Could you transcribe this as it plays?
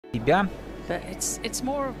But it's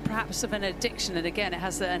more perhaps of an addiction, and again, it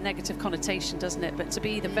has a negative connotation, doesn't it? But to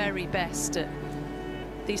be the very best at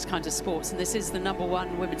these kinds of sports, and this is the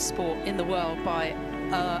 #1 women's sport in the world by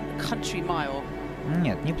a country mile.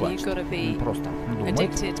 Нет, не плачет. Он просто думает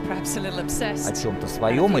о чем-то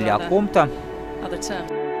своем или о ком-то.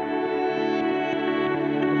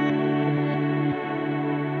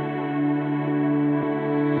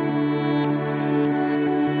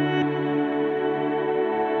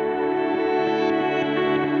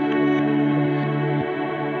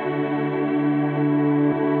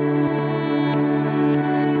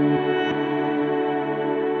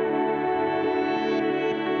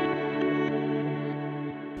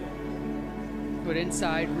 But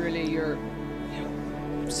inside, really, you're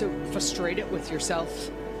so frustrated with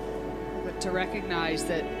yourself. But to recognize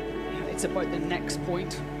that it's about the next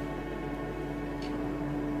point.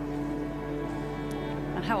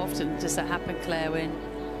 And how often does that happen, Claire, when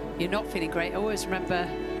you're not feeling great? I always remember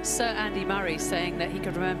Sir Andy Murray saying that he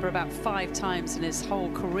could remember about 5 times in his whole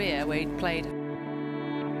career where he'd played